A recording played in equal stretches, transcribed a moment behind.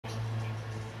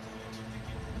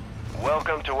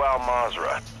Welcome to Al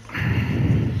Mazrah.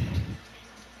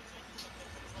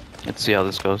 Let's see how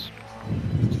this goes.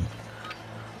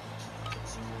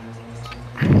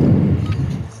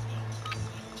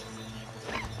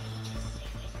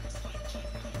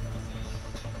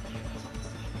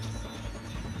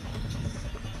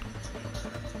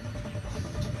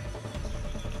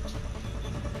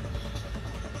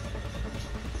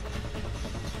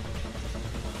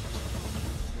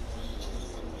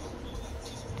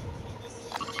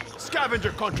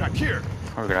 Scavenger contract here.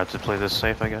 We're gonna have to play this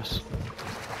safe, I guess.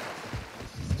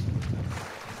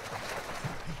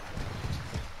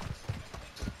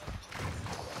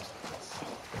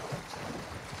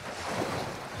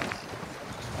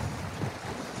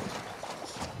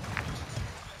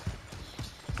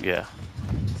 Yeah.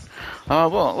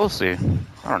 Well, we'll see.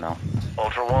 I don't know.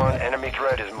 Ultra One, enemy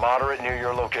threat is moderate near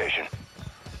your location.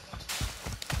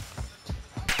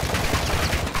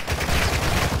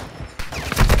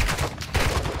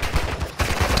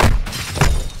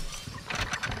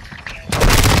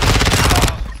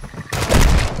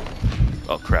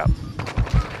 Oh crap.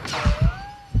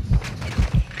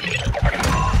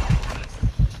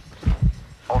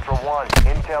 Ultra One,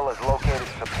 intel has located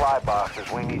supply boxes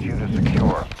we need you to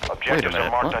secure. Objectives are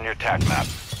marked on your TAC map.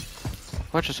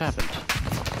 What just happened?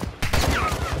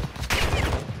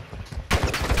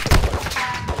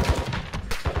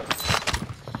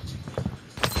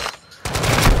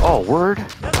 Oh, word?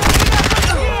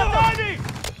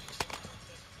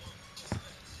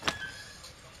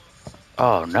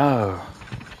 Oh no.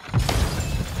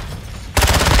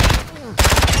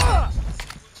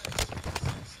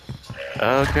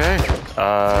 Okay.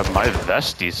 My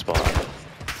vestie spot.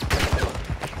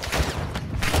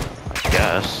 I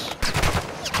guess.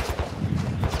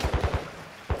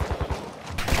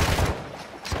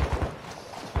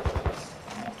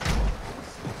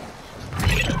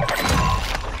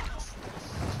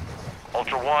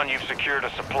 Ultra One, you've secured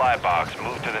a supply box.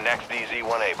 Move to the next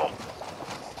DZ-1 able.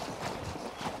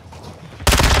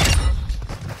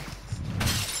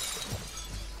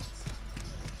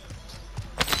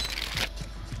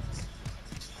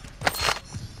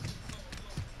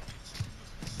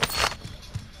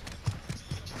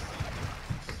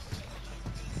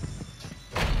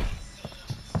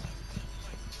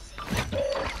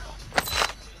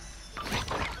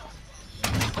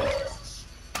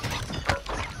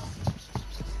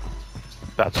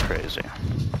 That's crazy.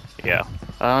 Yeah.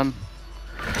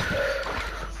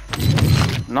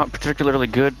 Not particularly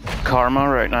good karma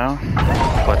right now,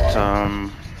 but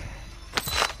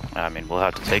I mean, we'll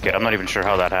have to take it. I'm not even sure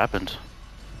how that happened.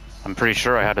 I'm pretty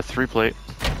sure I had a 3-plate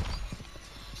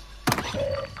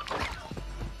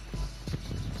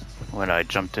when I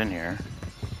jumped in here.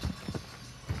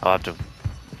 I'll have to,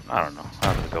 I don't know,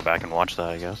 I'll have to go back and watch that,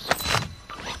 I guess.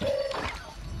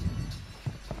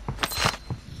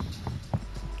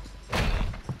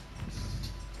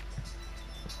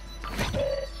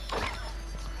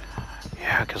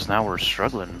 Yeah, because now we're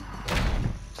struggling.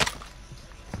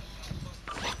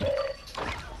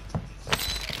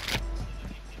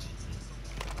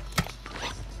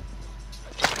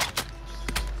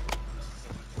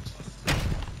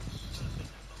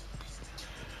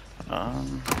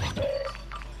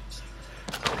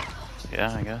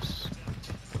 Yeah, I guess.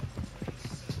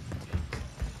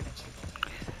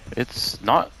 It's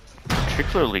not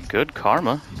particularly good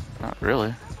karma. Not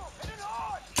really.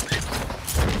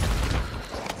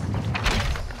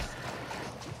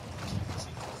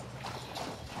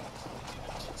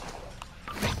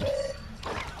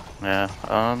 Yeah,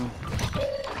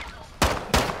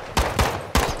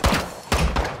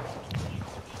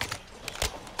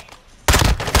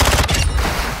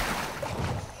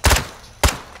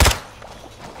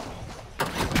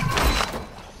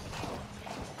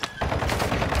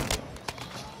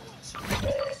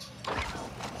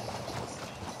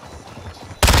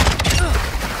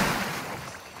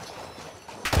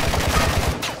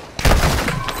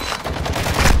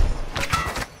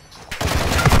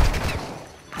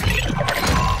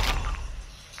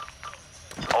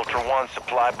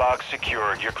 Supply box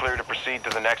secured. You're clear to proceed to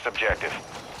the next objective.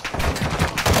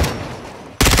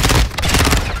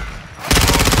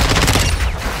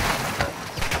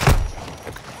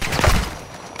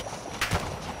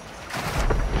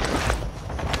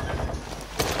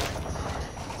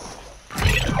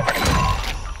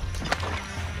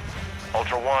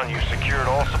 Ultra One, you secured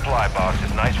all supply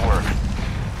boxes. Nice work.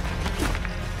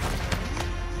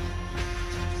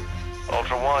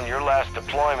 Ultra One, your last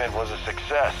deployment was a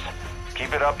success.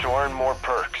 Keep it up to earn more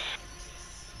perks.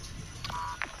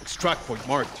 Extract point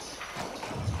marked.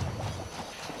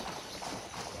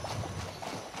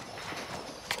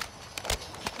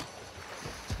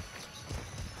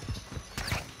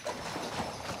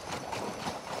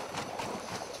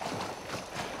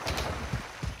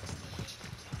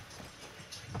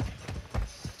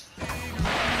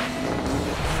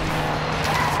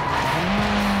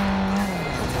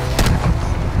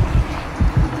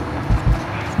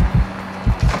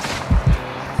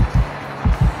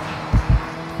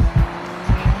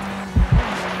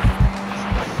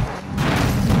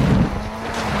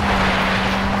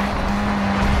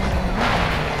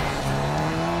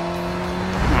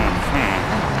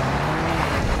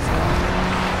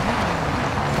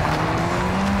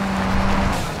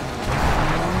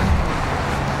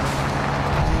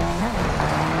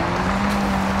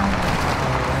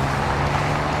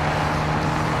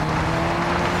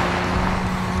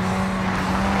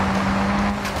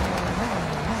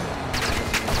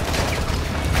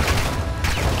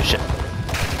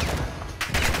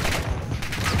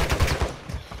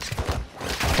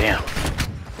 Damn.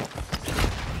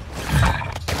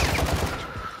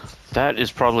 That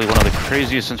is probably one of the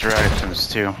craziest interactions,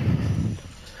 too.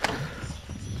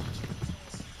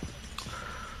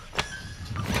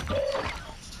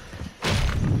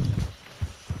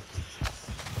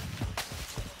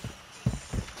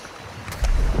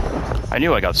 I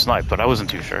knew I got sniped, but I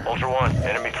wasn't too sure. Ultra One,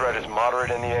 enemy threat is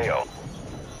moderate in the AO.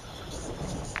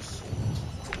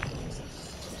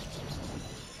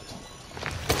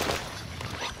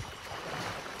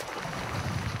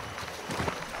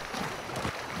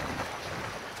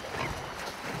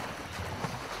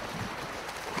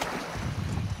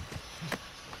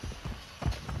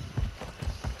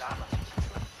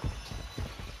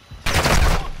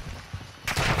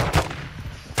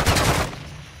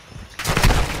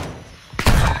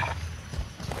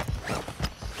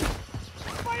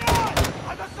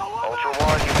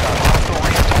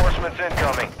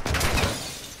 Incoming.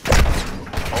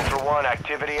 Ultra One,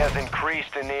 activity has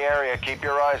increased in the area. Keep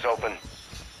your eyes open.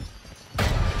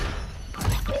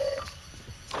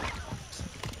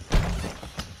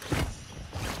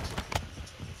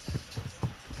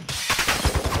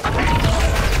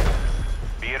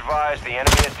 Be advised, the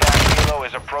enemy attack helo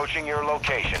is approaching your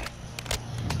location.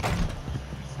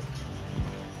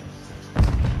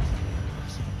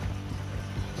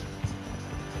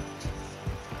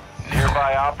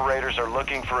 Nearby operators are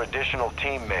looking for additional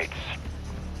teammates.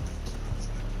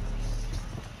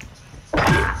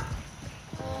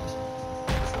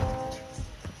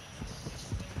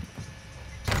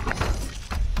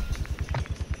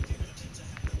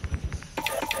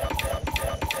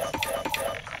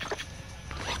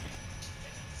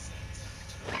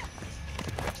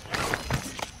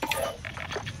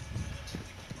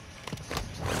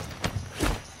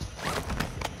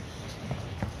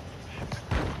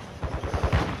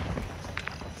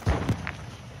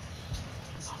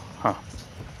 Huh.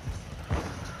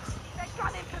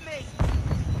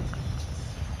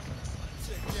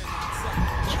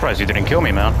 Surprised you didn't kill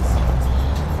me, man.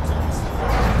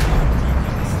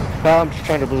 No, I'm just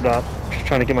trying to loot up. Just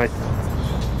trying to get my...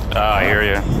 Ah, I hear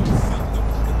you.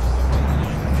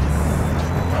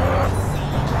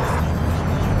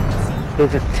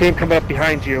 There's a team coming up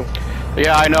behind you.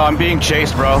 Yeah, I know. I'm being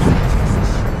chased, bro.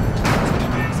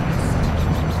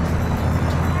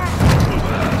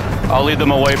 I'll lead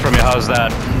them away from you. How's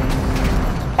that?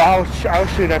 I'll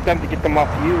shoot at them to get them off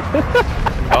you.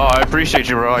 Oh, I appreciate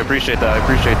you, bro. I appreciate that. I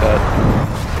appreciate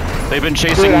that. They've been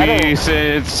chasing me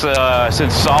since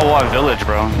Sawa Village,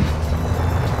 bro.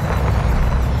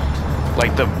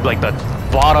 Like the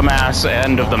bottom ass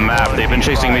end of the map. They've been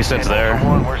chasing me since there.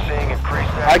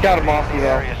 I got him off you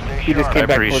though. He just came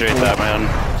back. I appreciate that, man.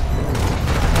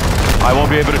 I won't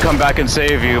be able to come back and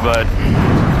save you, but.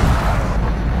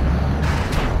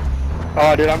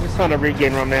 Oh, dude, I'm just trying to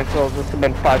regain romance. So this has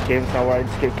been 5 games now where I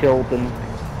just get killed and.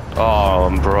 Oh,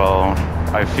 bro,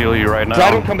 I feel you right now. So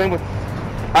I come in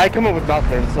with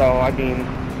nothing. So I mean,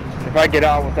 if I get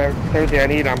out with everything I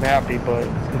need, I'm happy. But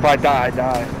if I die, I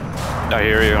die. I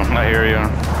hear you. I hear you.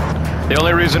 The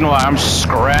only reason why I'm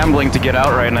scrambling to get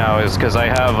out right now is because I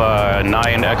have 9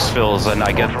 exfils and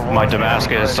I get my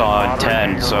Damascus on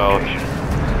 10. So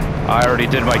I already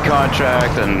did my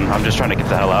contract and I'm just trying to get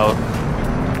the hell out.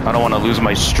 I don't want to lose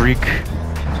my streak.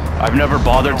 I've never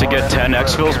bothered to get 10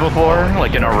 exfils before,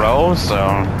 like in a row, so,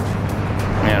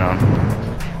 you know.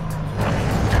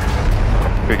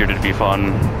 Figured it'd be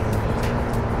fun.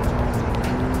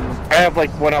 I have like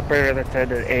one operator that's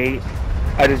at 8.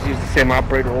 I just use the same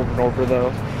operator over and over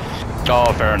though.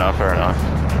 Oh, fair enough, fair enough.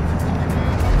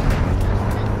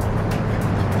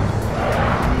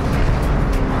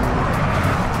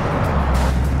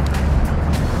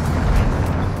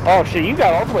 Oh shit, you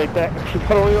got all the way back. You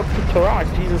got all the way up to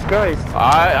Taraj, Jesus Christ.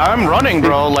 I'm running,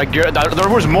 bro. Like, there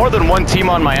was more than one team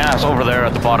on my ass over there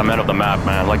at the bottom end of the map,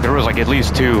 man. Like, there was like at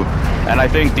least 2. And I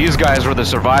think these guys were the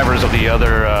survivors of the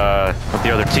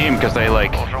other team, because they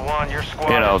like,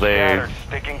 you know, they,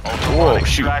 whoa,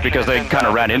 shoot, because they kind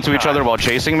of ran into each other while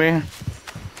chasing me.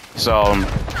 So,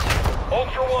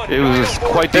 it was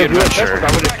quite the adventure.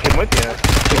 I would have came with you.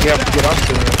 If you have to get up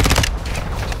to it.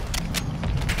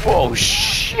 Whoa,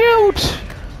 shoot!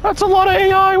 That's a lot of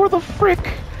AI. Where the frick?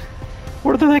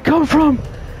 Where did they come from?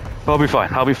 I'll be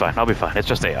fine. I'll be fine. I'll be fine. It's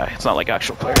just AI. It's not like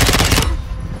actual players.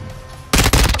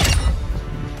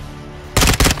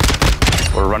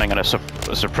 We're running on a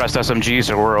suppressed SMG,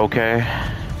 so we're okay.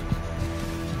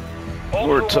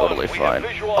 We're totally fine.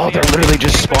 Oh, they're literally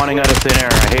just spawning out of thin air.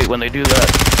 I hate when they do that.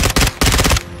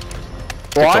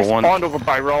 Well, I spawned over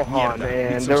by Rohan,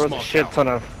 and there was a shit ton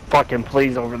of fucking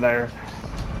pleas over there.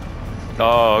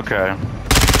 Oh, okay.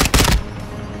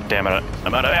 damn it.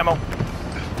 I'm out of ammo.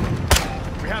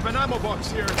 We have an ammo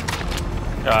box here.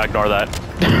 Ignore that.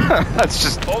 That's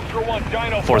just Ultra One,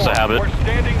 Dino force of 4, habit. we're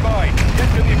standing by.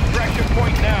 Get to the extraction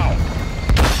point now.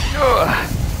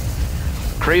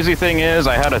 Crazy thing is,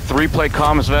 I had a 3-plate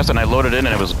comms vest and I loaded in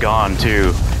and it was gone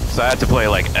too. So I had to play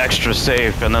like extra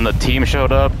safe, and then the team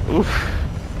showed up. Oof.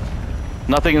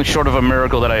 Nothing short of a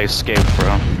miracle that I escaped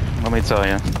from. Let me tell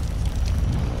you.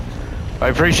 I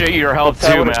appreciate your help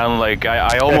too, man. Like,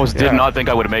 I almost did not think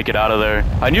I would make it out of there.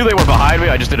 I knew they were behind me,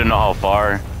 I just didn't know how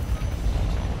far.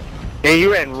 Yeah,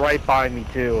 you ran right by me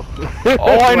too.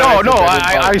 Oh, I know, no,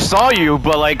 I saw you,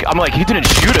 but like, I'm like, he didn't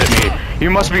shoot at me. He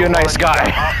must be a nice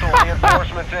guy. Hostile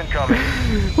reinforcements incoming.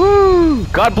 Woo!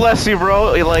 God bless you,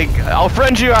 bro. Like, I'll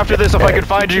friend you after this if I can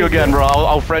find you again, bro.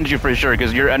 I'll friend you for sure,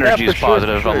 because your energy is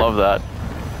positive. I love that.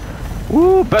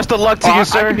 Woo! Best of luck to you,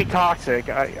 sir. I can be toxic.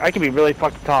 I can be really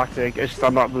fucking toxic. It's just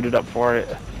I'm not booted up for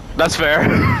it. That's fair.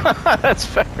 That's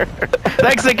fair.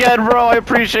 Thanks again, bro. I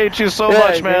appreciate you so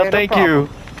much, man. No Thank problem. you.